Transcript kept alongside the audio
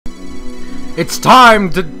It's time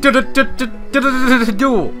to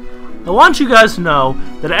duel. I want you guys to know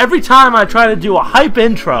that every time I try to do a hype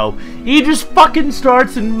intro, he just fucking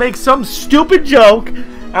starts and makes some stupid joke.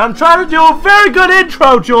 And I'm trying to do a very good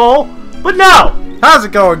intro, Joel, but no. How's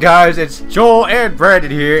it going, guys? It's Joel and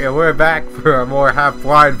Brandon here, and we're back for a more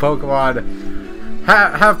half-blind Pokemon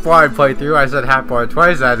half-blind playthrough. I said half-blind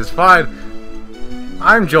twice, that is fine.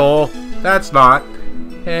 I'm Joel, that's not,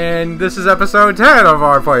 and this is episode 10 of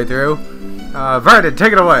our playthrough. Brandon,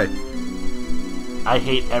 take it away. I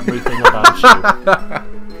hate everything about you.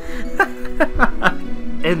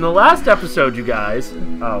 In the last episode, you guys...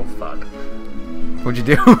 Oh, fuck. What'd you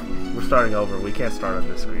do? We're starting over. We can't start on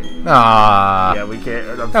this screen. Ah. Yeah, we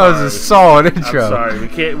can't. That was a solid intro. I'm sorry.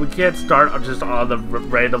 We can't start just on the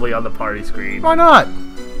randomly on the party screen. Why not?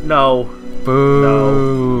 No.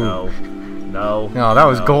 Boo. No, that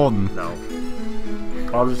was golden. No.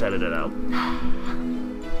 I'll just edit it out.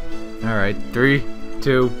 Alright, 3,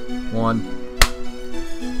 2, 1.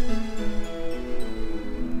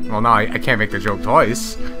 Well, now I can't make the joke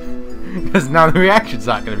twice. Because now the reaction's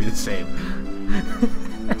not going to be the same.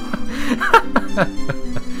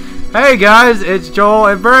 Hey guys, it's Joel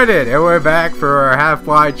and Brandon, and we're back for our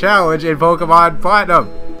half-blind challenge in Pokemon Platinum.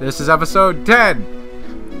 This is episode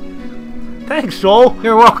 10. Thanks, Joel.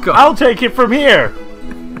 You're welcome. I'll take it from here.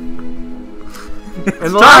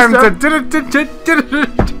 It's time to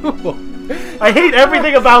I hate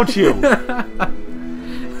everything about you.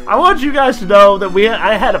 I want you guys to know that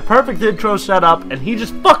I had a perfect intro set up, and he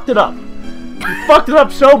just fucked it up. He fucked it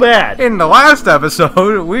up so bad. In the last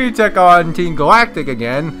episode, we took on Team Galactic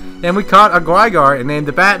again, and we caught a Gligar and named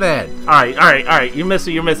it Batman. Alright. You're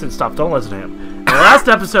missing stuff. Don't listen to him. In the last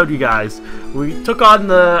episode, you guys, we took on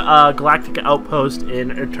the Galactic Outpost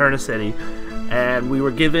in Eterna City, and we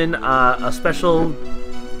were given a special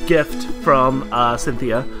gift from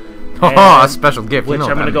Cynthia. Oh, a special gift. Which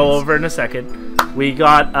I'm going to go over in a second. We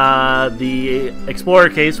got the Explorer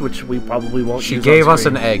case, which we probably won't use. She gave us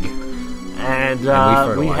an egg. And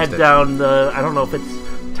we head down the, I don't know if it's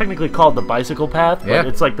technically called the bicycle path, but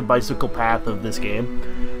it's like the bicycle path of this game.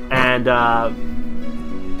 And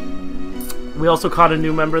we also caught a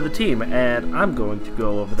new member of the team, and I'm going to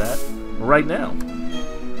go over that right now.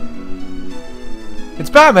 It's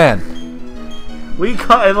Batman! In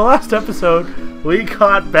the last episode, we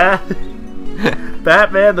caught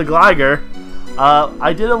Batman the Gligar.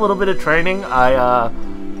 I did a little bit of training. I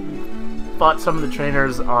fought some of the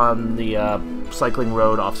trainers on the cycling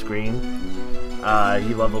road off screen.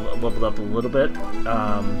 He leveled up a little bit.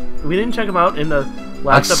 We didn't check him out in the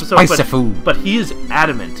last episode, but he is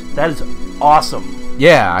adamant. That is awesome.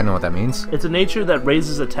 Yeah, I know what that means. It's a nature that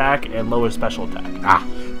raises attack and lowers special attack.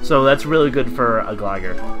 So that's really good for a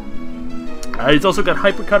Gligar. He's also got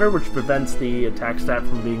Hyper Cutter, which prevents the attack stat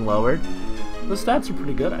from being lowered. The stats are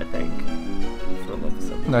pretty good, I think.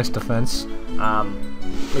 Nice defense.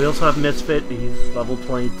 We also have Misfit. He's level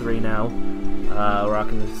 23 now.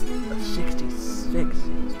 Rocking this 66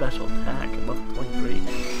 special attack at level 23. We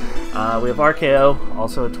have RKO,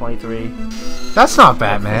 also at 23. That's not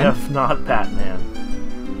Batman. If not Batman.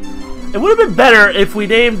 It would have been better if we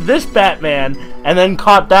named this Batman and then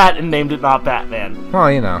caught that and named it not Batman.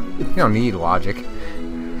 Well, you know, you don't need logic.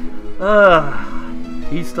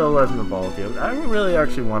 He still hasn't evolved yet. I really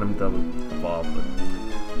actually want him to evolve, but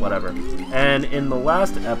whatever. And in the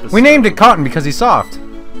last episode, we named it Cotton because he's soft.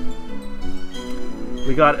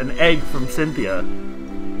 We got an egg from Cynthia.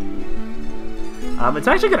 It's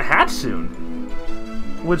actually gonna hatch soon.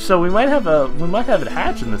 So we might have it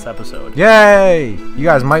hatch in this episode. Yay! You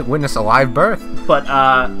guys might witness a live birth. But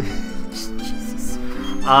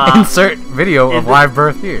insert video of live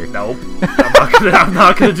birth here. Nope. I'm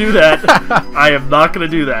not gonna do that. I am not gonna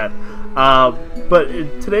do that. But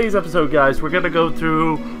in today's episode, guys, we're gonna go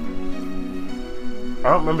through.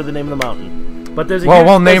 I don't remember the name of the mountain, but there's a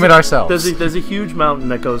we'll name it ourselves. There's a huge mountain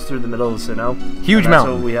that goes through the middle of Sinnoh. Huge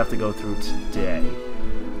mountain. That's what we have to go through today.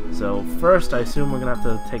 So first, I assume we're gonna have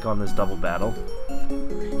to take on this double battle.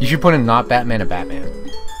 You should put in not Batman and Batman.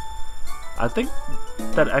 I think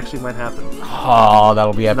that actually might happen. Oh,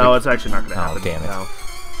 that'll be epic. No, it's actually not gonna happen. Oh, damn it.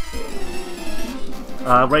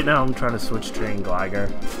 No. Right now, I'm trying to switch train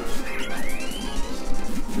Gligar.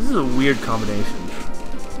 This is a weird combination.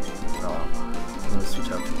 So, I'm going to switch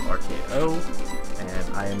out to RKO,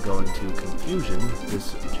 and I am going to Confusion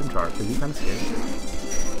this Chimchar, because he's kind of scared.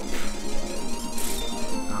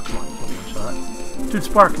 Oh, come on, one shot. Dude,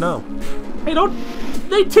 Spark, no. Hey, don't...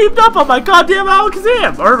 They teamed up on my goddamn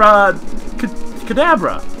Alakazam! Or,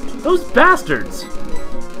 Kadabra. Those bastards!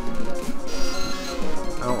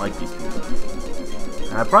 I don't like these people.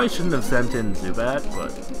 I probably shouldn't have sent in Zubat,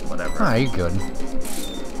 but whatever. Ah, you're good.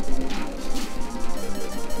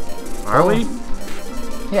 Are we?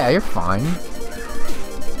 Yeah, you're fine.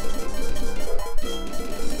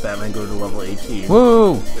 Batman go to level 18.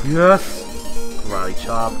 Woo! Yes! Karate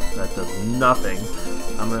Chop. That does nothing.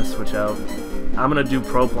 I'm gonna switch out. I'm gonna do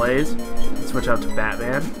pro plays and switch out to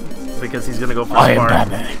Batman because he's gonna go for I am Spark.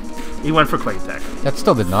 Batman. He went for Quake Tech. That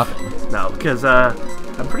still did nothing. No, because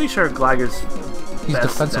I'm pretty sure Gliger's He's best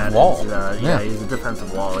defensive stat wall. is, Yeah. he's a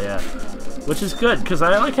defensive wall. Yeah, which is good because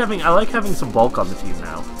I like having some bulk on the team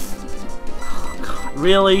now. Oh, God.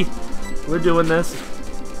 Really, we're doing this,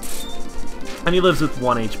 and he lives with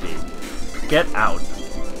 1 HP. Get out,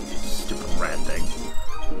 stupid rat thing.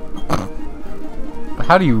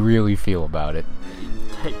 How do you really feel about it?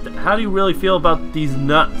 Hey, how do you really feel about these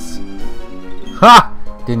nuts? Ha!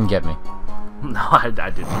 Didn't get me. No, I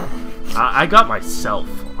didn't. I got myself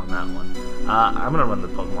on that one. I'm gonna run the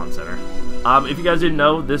Pokemon Center. If you guys didn't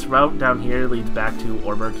know, this route down here leads back to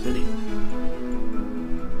Orberg City.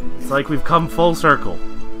 It's like we've come full circle.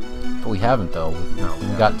 But we haven't, though. No, We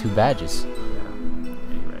got 2 badges. Yeah,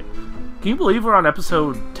 you're right. Can you believe we're on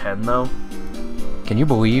episode 10, though? Can you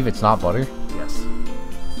believe it's not butter? Yes.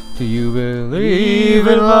 Do you believe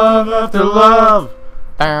in love after love?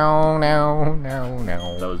 Down, down, down,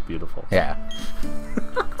 down. That was beautiful. Yeah.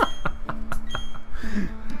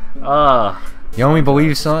 Uh, The only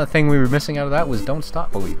believe thing we were missing out of that was don't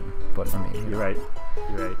stop believing. But I mean, you're right.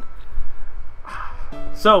 You're right.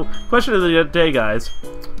 So, question of the day, guys.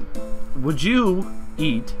 Would you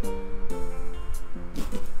eat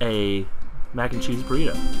a mac and cheese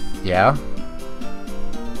burrito? Yeah.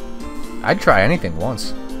 I'd try anything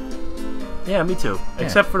once. Yeah, me too. Yeah.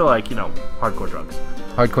 Except for, like, you know, hardcore drugs.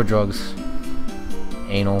 Hardcore drugs.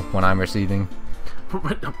 Anal when I'm receiving.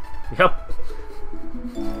 Yep.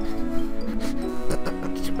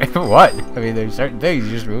 What? I mean, there's certain things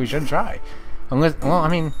you just really shouldn't try. Unless, well, I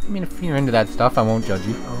mean, if you're into that stuff, I won't judge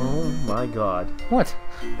you. Oh my god. What?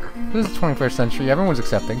 This is the 21st century. Everyone's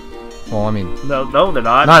accepting. Well, I mean, No, they're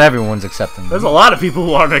not. not everyone's accepting. There's a lot of people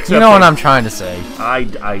who aren't accepting. You know what I'm trying to say. I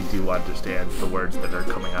do understand the words that are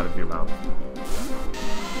coming out of your mouth.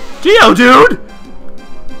 Geo, dude!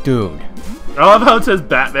 Dude. I love how it says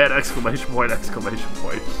Batman, exclamation point, exclamation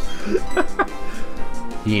point.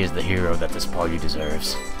 He is the hero that this party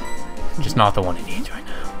deserves. Just not the one he needs right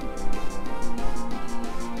now.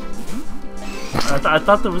 I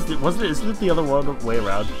thought there isn't it the other way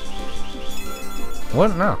around?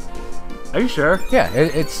 What? No. Are you sure? Yeah,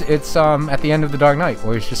 it's at the end of The Dark Knight,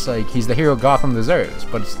 where it's just like, he's the hero Gotham deserves,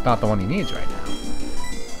 but it's not the one he needs right now.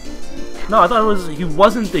 No, I thought he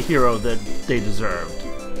wasn't the hero that they deserved,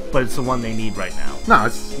 but it's the one they need right now. No,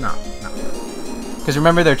 it's no. Because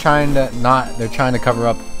remember, they're trying to cover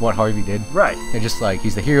up what Harvey did. Right. They're just like,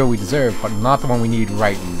 he's the hero we deserve, but not the one we need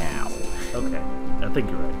right now. Okay, I think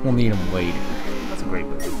you're right. We'll need him later. That's a great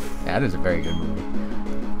movie. That is a very good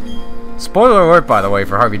movie. Spoiler alert, by the way,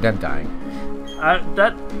 for Harvey Dent dying.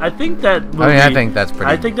 I think that movie. I mean, I think that's pretty.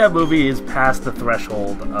 I think that movie is past the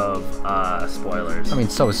threshold of spoilers. I mean,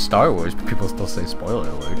 so is Star Wars, but people still say spoiler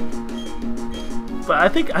alert. But I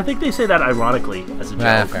think they say that ironically as a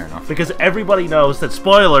joke. Fair enough. Because everybody knows that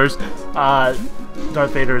spoilers,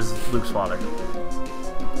 Darth Vader is Luke's father.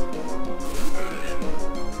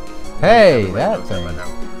 Hey, Everybody that knows thing. by now.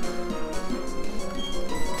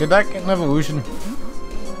 Did that get an evolution?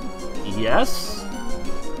 Yes,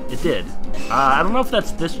 it did. I don't know if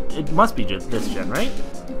that's this. It must be just this gen, right?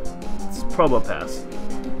 It's Probopass.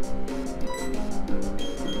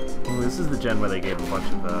 Ooh, this is the gen where they gave a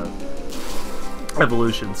bunch of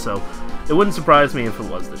evolutions, so it wouldn't surprise me if it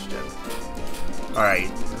was this gen. All right,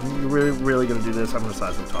 you really gonna do this? I'm gonna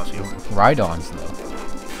size and toss you. Rhydons, though.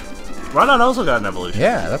 Rhydon also got an evolution.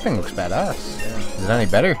 Yeah, that thing looks badass. Is it any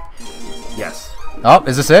better? Yes. Oh,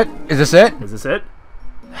 is this it? Is this it? Is this it?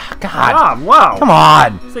 God. Ah, wow. Come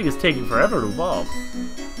on. This thing is taking forever to evolve.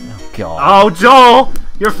 Oh, God. Oh, Joel,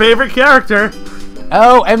 your favorite character.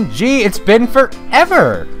 OMG, it's been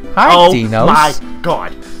forever. Hi, Oh Dinos. my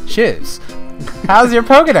God. Shiz. How's your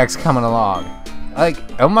Pokedex coming along? Like,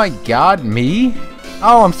 oh my god, me?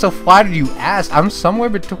 Oh, I'm so flattered you asked. I'm somewhere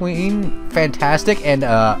between fantastic and,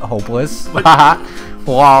 hopeless. Haha.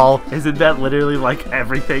 Lol. Isn't that literally like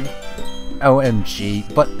everything?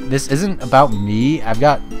 OMG. But this isn't about me. I've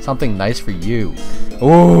got something nice for you.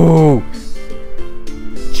 Ooh.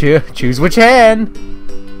 Choose which hand.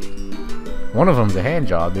 One of them's a hand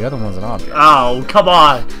job, the other one's an object. Oh, come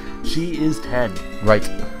on. She is 10. Right.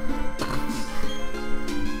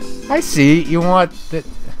 I see. You want the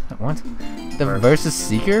what? The Versus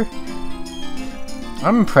Seeker?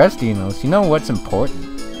 I'm impressed, Dinos. You know what's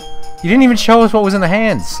important. You didn't even show us what was in the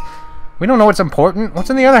hands. We don't know what's important. What's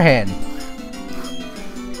in the other hand?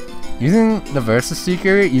 Using the Versus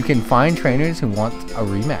Seeker, you can find trainers who want a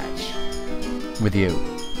rematch with you.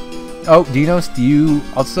 Oh, Dinos, do you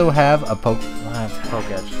also have a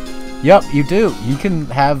Poketch. Yup, you do. You can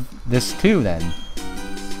have this too, then.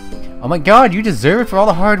 Oh my god, you deserve it for all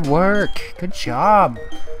the hard work. Good job.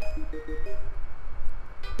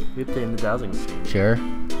 You obtain the dowsing machine. Sure.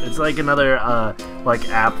 It's like another like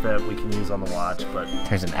app that we can use on the watch, but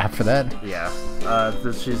There's an app for that? yeah.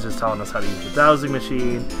 She's just telling us how to use the dowsing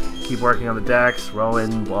machine, keep working on the decks,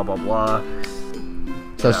 rowing, blah blah blah.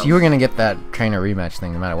 So you were gonna get that trainer rematch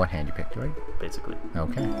thing no matter what hand you picked, right? Basically.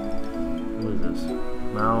 Okay. What is this?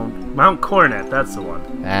 Mount Coronet, that's the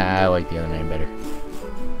one. I like the other name better.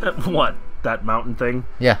 What? That mountain thing?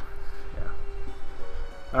 Yeah.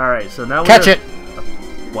 Alright, so now Catch it!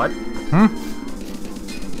 What?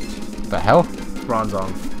 The hell?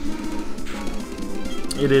 Bronzong.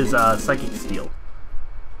 It is Psychic Steel.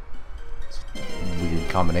 Weird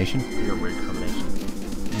combination. Your weird combination.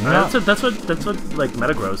 Yeah. That's what like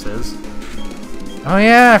Metagross is. Oh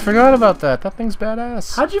yeah, I forgot about that. That thing's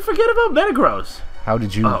badass. How'd you forget about Metagross? How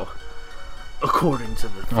did you? Oh. According to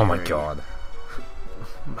the theory, Oh my god.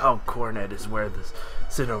 Mount Coronet is where the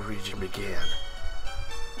Sinnoh region began.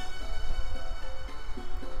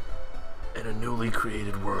 In a newly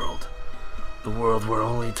created world. The world where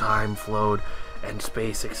only time flowed and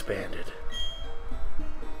space expanded.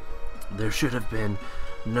 There should have been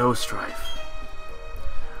no strife.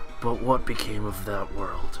 But what became of that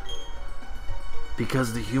world?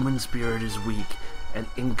 Because the human spirit is weak and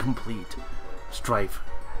incomplete, strife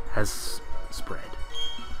has spread.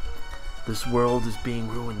 This world is being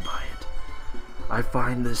ruined by it. I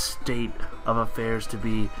find this state of affairs to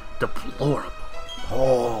be deplorable.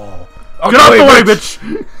 Oh. Get out the way, bitch!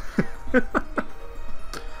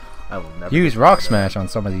 I will never Use Rock Smash on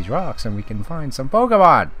some of these rocks and we can find some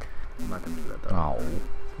Pokemon. I'm not gonna do that though. Oh.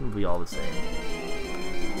 It'll be all the same.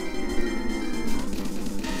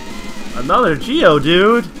 Another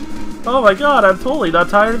Geodude! Oh my god, I'm totally not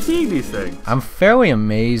tired of seeing these things. I'm fairly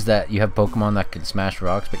amazed that you have Pokemon that can smash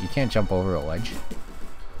rocks, but you can't jump over a ledge.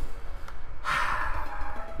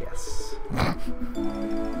 Yes.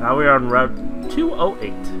 Now we are on Route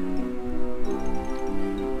 208.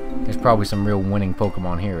 There's probably some real winning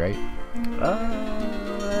Pokemon here, right?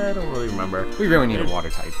 I don't really remember. We really need a water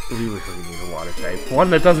type. We really need a water type. One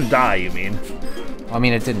that doesn't die, you mean? I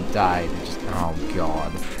mean, it didn't die. It just... Oh,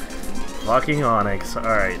 God. Locking Onyx.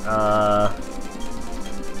 Alright,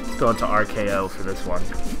 let's go into RKO for this one.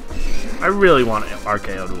 I really want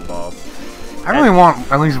RKO to evolve. I really want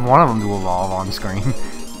at least one of them to evolve on screen.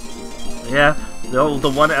 Yeah,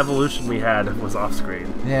 the one evolution we had was off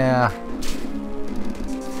screen. Yeah.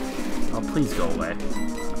 Oh, please go away.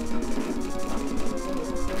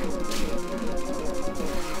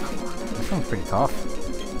 That sounds pretty tough.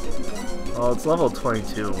 Well, it's level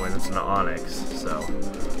 22 when it's an Onyx, so...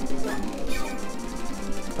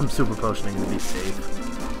 I'm super potioning to be safe.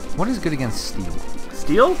 What is good against Steel?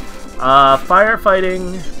 Steel?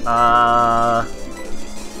 Firefighting,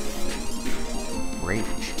 Rage.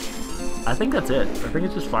 I think that's it. I think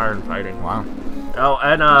it's just fire and fighting. Wow. Oh,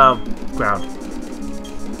 and, ground.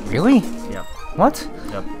 Really? Yep. What?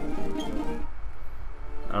 Yep.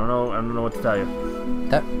 I don't know what to tell you.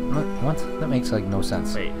 That... What? That makes, like, no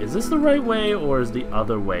sense. Wait, is this the right way, or is the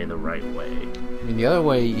other way the right way? I mean, the other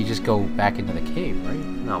way, you just go back into the cave, right?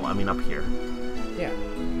 No, I mean up here. Yeah.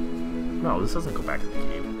 No, this doesn't go back to the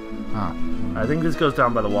cave. Huh. I think this goes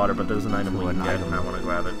down by the water, but there's an item we Ooh, can an get, item. and I want to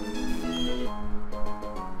grab it.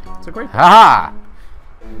 It's a great... Haha!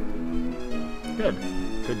 Good.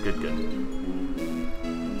 Good, good, good.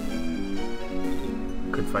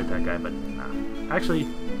 Could fight that guy, but nah. Actually,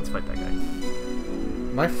 let's fight that guy.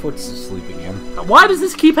 My foot's asleep again. Why does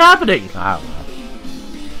this keep happening? I don't know.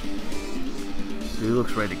 Dude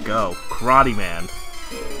looks ready to go. Karate Man.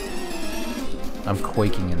 I'm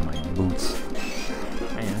quaking in my boots.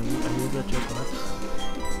 Man, I used that joke last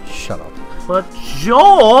time. Shut up. But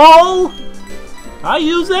Joel! I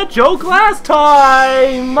used that joke last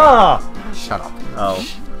time! Shut up. Oh.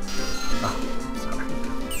 Oh, sorry.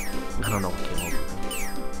 I don't know what came over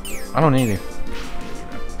me. I don't either.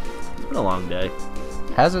 It's been a long day.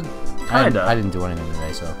 Has it? Kinda. I didn't do anything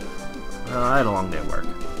today, so. I had a long day at work.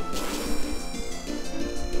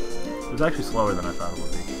 It was actually slower than I thought it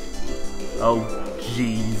would be. Oh,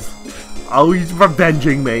 jeez. Oh, he's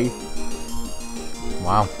revenging me.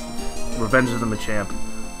 Wow. Revenge of the Machamp.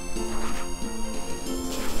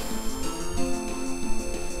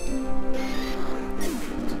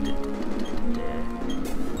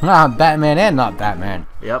 Ah, Batman and not Batman.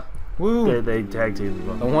 Yep. Woo! They tag team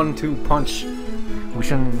as The well. 1-2 punch. We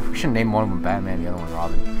shouldn't name one of them Batman, the other one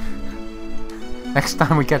Robin. Next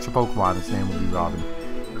time we catch a Pokemon, its name will be Robin.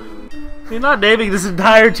 You're not naming this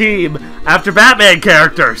entire team after Batman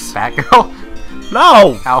characters. Batgirl?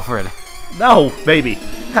 No. Alfred. No, baby.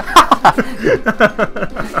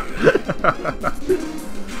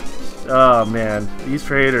 Oh man, these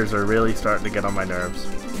traders are really starting to get on my nerves.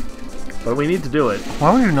 But we need to do it.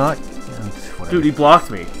 Why would you not? Dude, he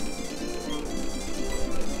blocked me.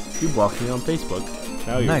 You blocked me on Facebook.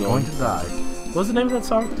 Now I'm you're not going to die. What's the name of that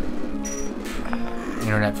song?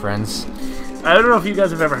 Internet friends. I don't know if you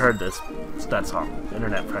guys have ever heard that song,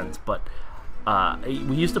 Internet Friends, but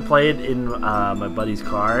we used to play it in my buddy's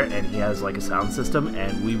car, and he has like a sound system,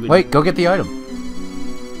 and we would... Wait, go get the item.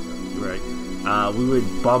 Right. We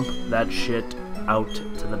would bump that shit out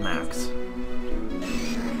to the max.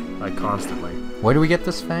 Like, constantly. Where do we get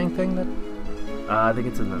this Fang thing then? I think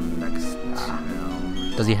it's in the next...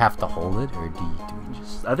 Does he have to hold it, or do we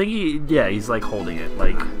just... I think he's like holding it,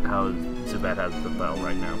 like how Zubat has the bell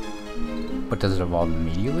right now. But does it evolve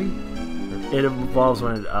immediately? It evolves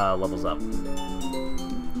when it levels up.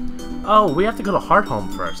 Oh, we have to go to Hearthome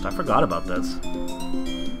first. I forgot about this.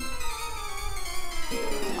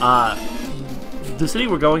 The city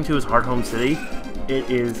we're going to is Hearthome City. It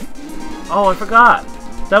is... Oh, I forgot.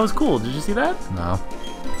 That was cool. Did you see that? No.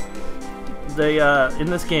 They, in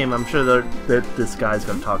this game, I'm sure that this guy's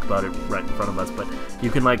gonna talk about it right in front of us, but you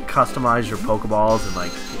can, like, customize your Pokeballs and,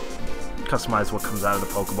 like, customize what comes out of the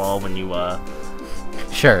Pokeball when you,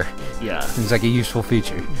 Sure. yeah. Seems like a useful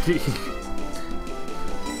feature.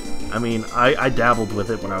 I mean, I dabbled with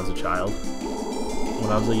it when I was a child.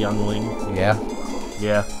 When I was a youngling. Yeah.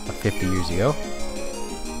 Yeah. 50 years ago.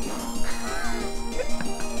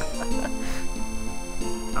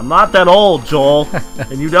 I'm not that old, Joel,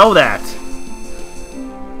 and you know that.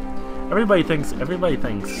 Everybody thinks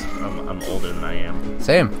I'm older than I am.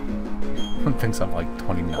 Same. Thinks I'm like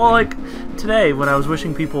 29. Well, like today when I was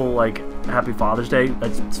wishing people like Happy Father's Day.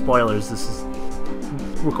 Spoilers. This is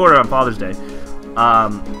recorded on Father's Day.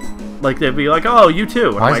 Like they'd be like, "Oh, you too."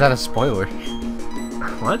 And Why I'm is like, that a spoiler?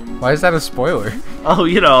 What? Why is that a spoiler? Oh,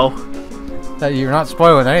 you know. That you're not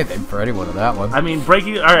spoiling anything for anyone of that one. I mean,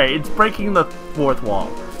 breaking. All right, it's breaking the fourth wall.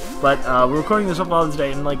 But we're recording this on Father's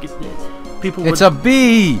Day, and like people. It's a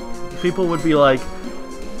bee. People would be like,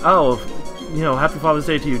 "Oh, you know, Happy Father's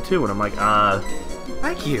Day to you too," and I'm like,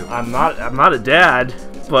 Thank you. I'm not a dad,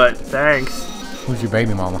 but thanks." Who's your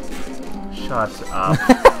baby mama? Shut up.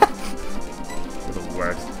 You're the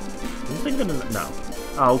worst. You think no?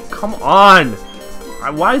 Oh, come on!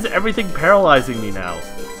 Why is everything paralyzing me now?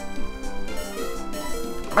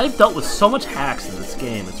 I've dealt with so much hacks in this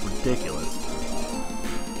game, it's ridiculous.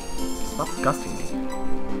 Stop gusting me.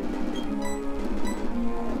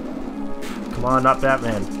 Come on, not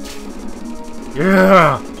Batman.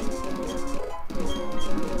 Yeah!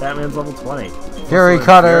 Batman's level 20. Fury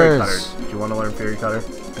Cutters! Do you want to learn Fury Cutter?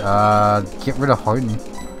 Get rid of Harden.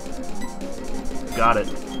 Got it.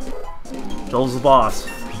 Joel's the boss.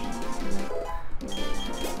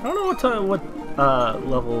 I don't know what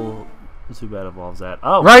level Zubat evolves at.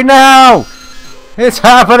 Oh! Right now! It's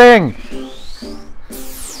happening!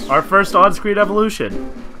 Our first on-screen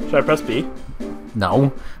evolution. Should I press B?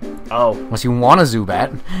 No. Oh. Unless you want a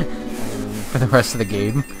Zubat. For the rest of the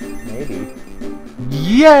game. Maybe.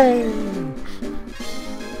 Yay!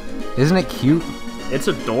 Isn't it cute? It's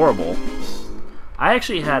adorable. I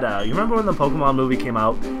actually had, you remember when the Pokemon movie came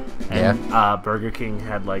out? And, Yeah. Burger King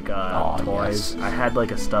had, like, Oh, toys? yes. I had,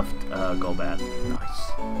 like, a stuffed, Golbat.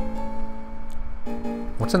 Nice.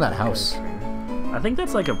 What's in that house? I think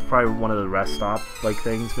that's, like, probably one of the rest stop, like,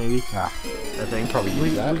 things, maybe. Ah, I think. probably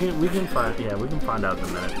use that. We can find, yeah, we can find out in a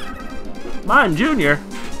minute. Mine, Junior!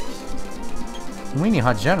 Weenie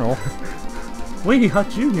Hut General. Weenie Hut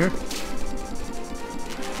Junior!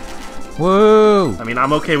 Woo! I mean,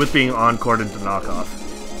 I'm okay with being encored into knockoff.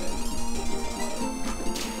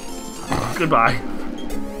 Goodbye.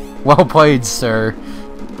 Well played, sir.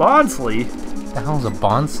 Bonsley? What the hell's a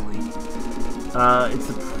Bonsley? It's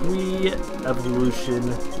a pre-evolution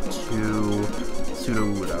to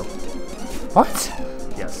Sudowoodo. What?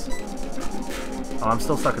 Yes. Oh, I'm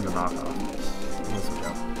still stuck in the knockoff. I'm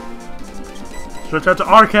gonna switch out to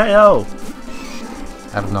RKO!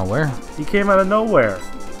 Out of nowhere. He came out of nowhere.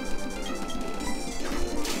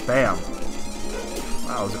 Bam. Wow,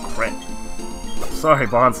 that was a crit. Sorry,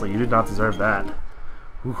 Bonsley, you did not deserve that.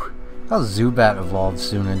 Whew. How Zubat evolved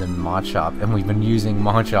sooner than Machop, and we've been using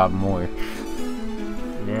Machop more.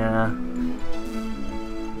 Yeah.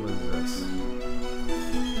 What is this?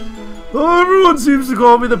 Oh, everyone seems to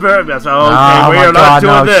call me the berry master. Okay, Oh we my are not God,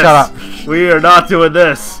 doing no, this. shut up. We are not doing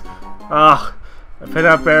this. Ah, a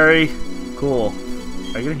peanut berry. Cool.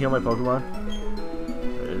 Are you gonna heal my Pokemon?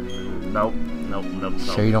 Nope. Nope.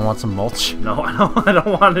 Sure you don't want some mulch? No, I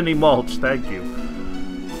don't want any mulch. Thank you.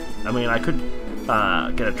 I mean, I could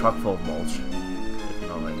get a truck full of mulch. If you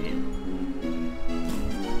know what I mean.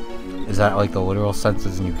 Is that like the literal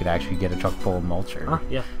senses and you could actually get a truck full of mulch? Or...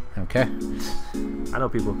 Yeah. Okay. I know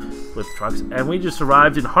people with trucks. And we just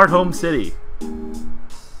arrived in Hearthome City.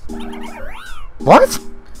 What? It's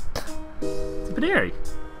a Baneri.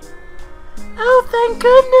 Oh, thank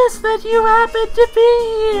goodness that you happened to be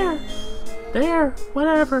here. There,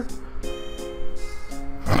 whatever.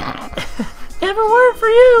 If it weren't for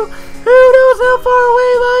you, who knows how far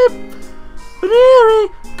away my Baneri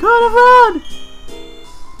could have run.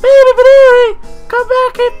 Baby Baneri, come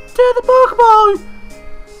back into the Pokeball.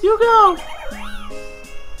 You go.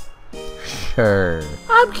 Sure.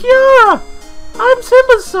 I'm Kiara. I'm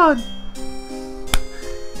Simba's son.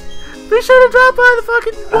 Be sure to drop by the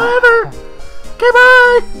fucking whatever. Okay,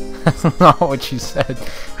 bye. That's not what you said.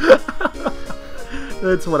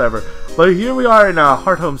 It's whatever. But here we are in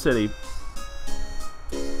Hearthome City.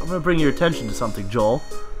 I'm gonna bring your attention to something, Joel.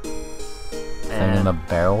 Thing in the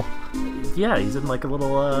barrel? Yeah, he's in like a little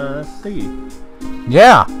thingy.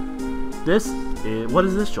 Yeah. This is, what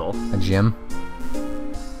is this, Joel? A gym.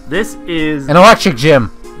 This is An electric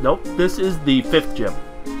gym. Nope. This is the 5th gym.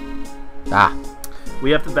 Ah. We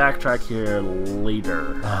have to backtrack here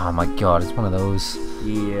later. Oh my God, it's one of those.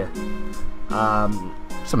 Yeah.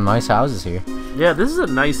 Some nice houses here. Yeah, this is a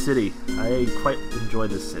nice city. I quite enjoy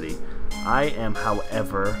this city. I am,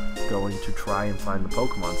 however, going to try and find the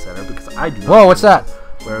Pokemon Center because I do not Whoa, what's know that?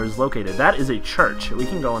 where it's located. That is a church. We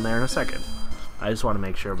can go in there in a second. I just want to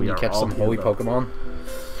make sure Can we you are catch all some holy healed up. Pokemon?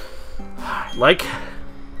 Like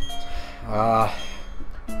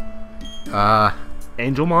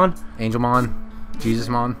Angelmon, Angelmon,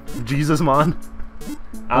 Jesusmon, Jesusmon.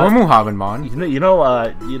 or Muhammadmon. You know,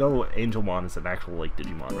 Angelmon is an actual like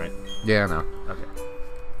Digimon, right? Yeah, I know. Okay.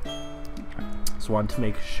 Just wanted to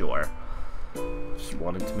make sure.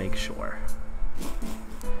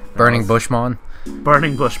 Burning Bushmon.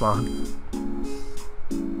 Burning Bushmon.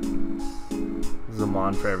 This is a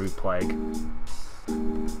mon for every plague.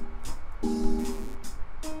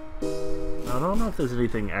 I don't know if there's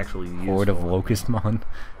anything actually useful. Horde of Locustmon.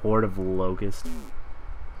 Horde of Locust. Let's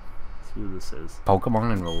see who this is.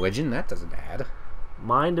 Pokemon and religion? That doesn't add.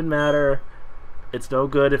 Mind and matter. It's no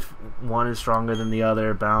good if one is stronger than the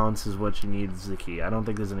other. Balance is what you need is the key. I don't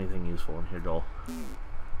think there's anything useful in here, Joel.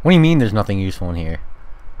 What do you mean there's nothing useful in here?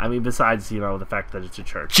 I mean, besides, the fact that it's a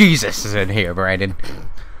church. Jesus is in here, Brandon.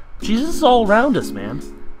 Jesus is all around us, man.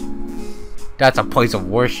 That's a place of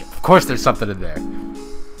worship. Of course there's something in there.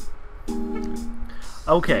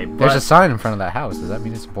 Okay, but... There's a sign in front of that house. Does that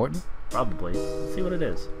mean it's important? Probably. Let's see what it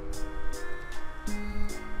is.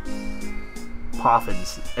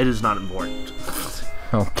 Poffins. It is not important.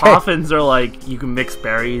 Okay. Poffins are like, you can mix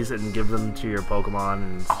berries and give them to your Pokemon.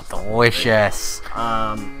 And Oh, delicious.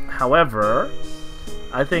 however,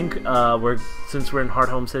 I think since we're in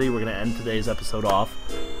Hearthome City, we're gonna end today's episode off.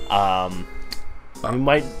 We're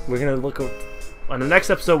gonna look on the next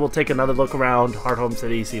episode. We'll take another look around Hearthome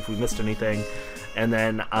City, see if we missed anything, and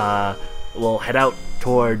then we'll head out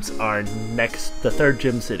towards the 3rd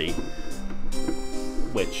gym city,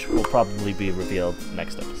 which will probably be revealed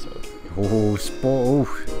next episode. Oh,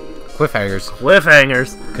 cliffhangers.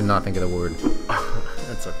 Cliffhangers. Could not think of the word.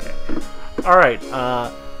 That's okay. All right.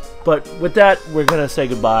 But with that, we're gonna say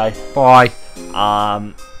goodbye. Bye.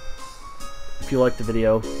 If you liked the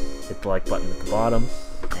video, hit the like button at the bottom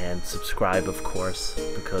and subscribe, of course,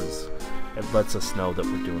 because it lets us know that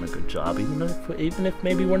we're doing a good job, even if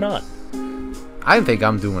maybe we're not. I think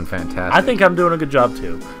I'm doing fantastic. I think I'm doing a good job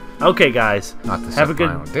too. Okay, guys. Not to have a suck good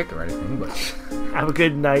my own dick or anything, but have a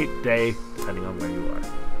good night, day, depending on where you are.